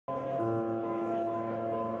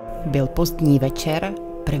Byl pozdní večer,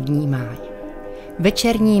 první máj.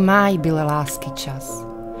 Večerní máj byl lásky čas.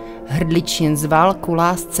 Hrdliččin zval ku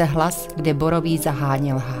lásce hlas, kde borový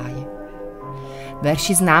zahájil háj.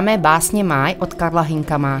 Verši známé básně Máj od Karla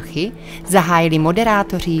Hynka Máchy zahájili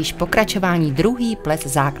moderátoři již pokračování druhý ples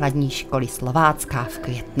Základní školy Slovácká v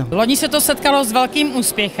květnu. Loni se to setkalo s velkým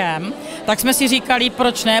úspěchem, tak jsme si říkali,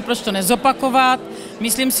 proč ne, proč to nezopakovat.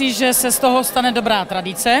 Myslím si, že se z toho stane dobrá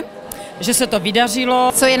tradice, že se to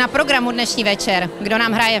vydařilo. Co je na programu dnešní večer? Kdo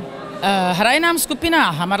nám hraje? Hraje nám skupina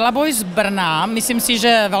Hammerla Boys z Brna, myslím si,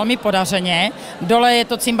 že velmi podařeně. Dole je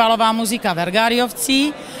to cymbálová muzika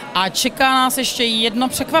Vergáriovcí a čeká nás ještě jedno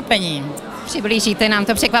překvapení. Přiblížíte nám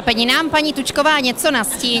to překvapení. Nám paní Tučková něco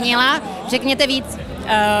nastínila, řekněte víc.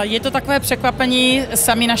 Je to takové překvapení,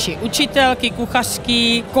 sami naši učitelky,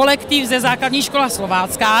 kuchařky, kolektiv ze Základní škola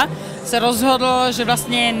Slovácká se rozhodl, že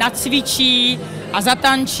vlastně nacvičí a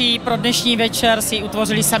zatančí pro dnešní večer, si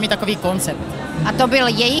utvořili sami takový koncept. A to byl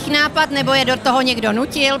jejich nápad, nebo je do toho někdo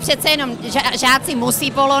nutil? Přece jenom žáci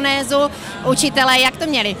musí polonézu, učitelé, jak to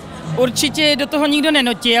měli? Určitě do toho nikdo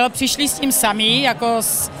nenutil, přišli s tím sami, jako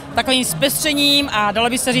s takovým zpestřením a dalo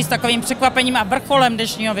by se říct takovým překvapením a vrcholem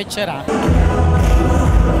dnešního večera.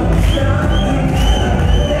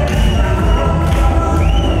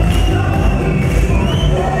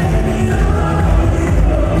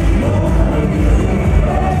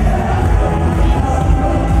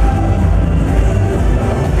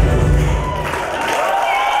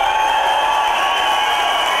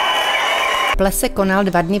 Ples se konal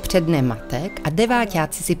 2 dny před Dnem matek a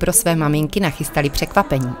deváťáci si pro své maminky nachystali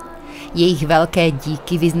překvapení. Jejich velké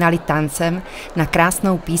díky vyznali tancem na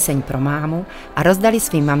krásnou píseň pro mámu a rozdali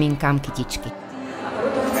svým maminkám kytičky.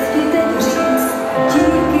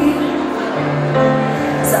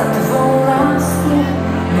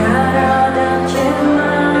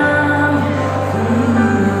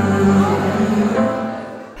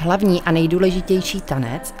 Hlavní a nejdůležitější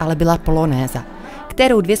tanec ale byla polonéza,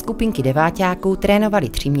 kterou 2 skupinky deváťáků trénovaly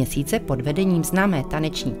 3 měsíce pod vedením známé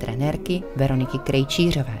taneční trenérky Veroniky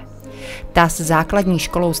Krejčířové. Ta s Základní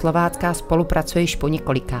školou Slovácká spolupracuje již po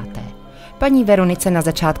několikáté. Paní Veronice na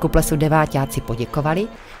začátku plesu deváťáci poděkovali,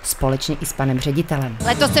 společně i s panem ředitelem.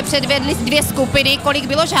 Letos se předvedly 2 skupiny, kolik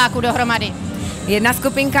bylo žáků dohromady? Jedna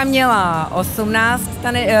skupinka měla 18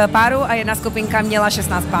 párů a jedna skupinka měla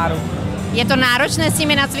 16 párů. Je to náročné s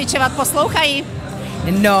nimi nacvičovat, poslouchají?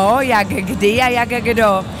 No, jak kdy a jak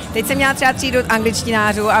kdo. Teď jsem měla třeba třídu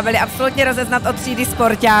angličtinářů a byli absolutně rozeznat od třídy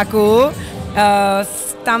sportáků.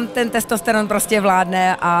 Tam ten testosteron prostě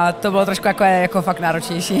vládne a to bylo trošku jako fakt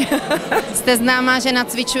náročnější. Jste známá, že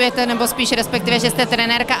nacvičujete, nebo spíš respektive, že jste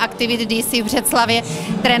trenérka aktivit DC v Břeclavě.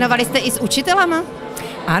 Trénovali jste i s učitelama?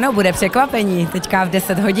 Ano, bude překvapení. Teďka v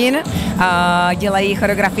 10 hodin dělají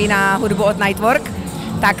choreografii na hudbu od Nightwork.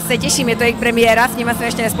 Tak se těším, je to jejich premiéra, s nimi jsem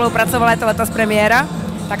ještě nespolupracovala, je to letos premiéra,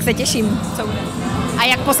 tak se těším, co bude. A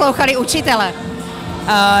jak poslouchali učitele?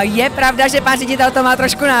 Je pravda, že pan ředitel to má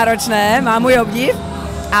trošku náročné, má můj obdiv,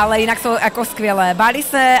 ale jinak jsou jako skvělé. Báli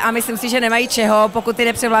se a myslím si, že nemají čeho, pokud ty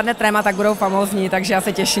nepřevládne tréma, tak budou famózní, takže já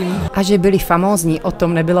se těším. A že byli famózní, o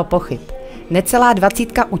tom nebylo pochyb. Necelá 20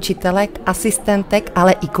 učitelek, asistentek,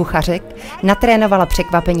 ale i kuchařek natrénovala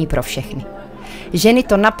překvapení pro všechny. Ženy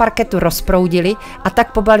to na parketu rozproudily a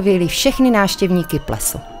tak pobavili všechny návštěvníky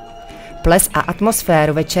plesu. Ples a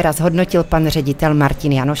atmosféru večera zhodnotil pan ředitel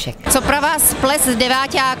Martin Janošek. Co pro vás ples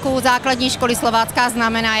deváťáků Základní školy Slovácká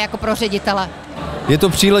znamená jako pro ředitele? Je to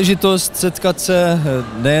příležitost setkat se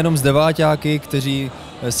nejenom s deváťáky, kteří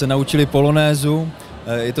se naučili polonézu,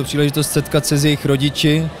 je to příležitost setkat se s jejich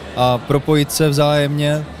rodiči a propojit se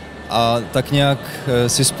vzájemně a tak nějak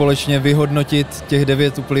si společně vyhodnotit těch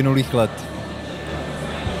 9 uplynulých let.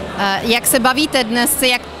 Jak se bavíte dnes,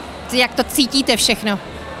 jak to cítíte všechno?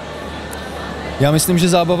 Já myslím, že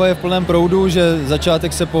zábava je v plném proudu, že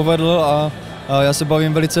začátek se povedl a já se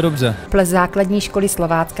bavím velice dobře. Ples Základní školy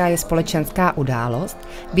Slovácká je společenská událost,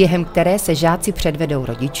 během které se žáci předvedou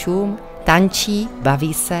rodičům, tančí,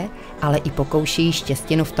 baví se, ale i pokouší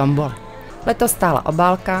štěstinu v tombole. Letos stála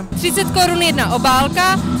obálka 30 korun jedna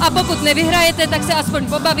obálka a pokud nevyhrajete, tak se aspoň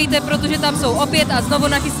pobavíte, protože tam jsou opět a znovu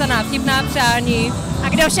nachystaná vtipná přání. A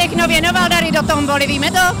kdo všechno věnoval dary do tomboly,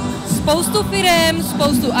 víme to? Spoustu firem,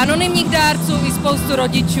 spoustu anonymních dárců i spoustu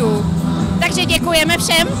rodičů. Takže děkujeme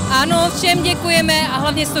všem. Ano, všem děkujeme a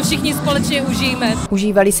hlavně si to všichni společně užijeme.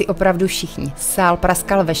 Užívali si opravdu všichni. Sál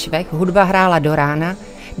praskal ve švech, hudba hrála do rána,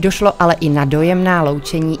 došlo ale i na dojemná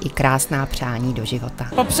loučení i krásná přání do života.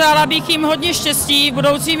 Popřála bych jim hodně štěstí v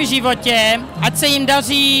budoucím životě, ať se jim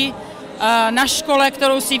daří na škole,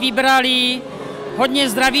 kterou si vybrali, hodně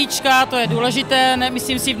zdravíčka, to je důležité,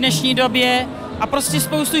 myslím si v dnešní době, a prostě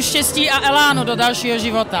spoustu štěstí a elánu do dalšího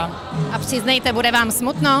života. A přiznejte, bude vám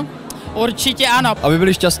smutno? Určitě ano.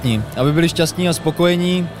 Aby byli šťastní a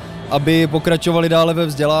spokojení, aby pokračovali dále ve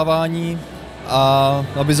vzdělávání a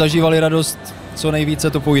aby zažívali radost, co nejvíce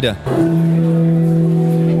to půjde.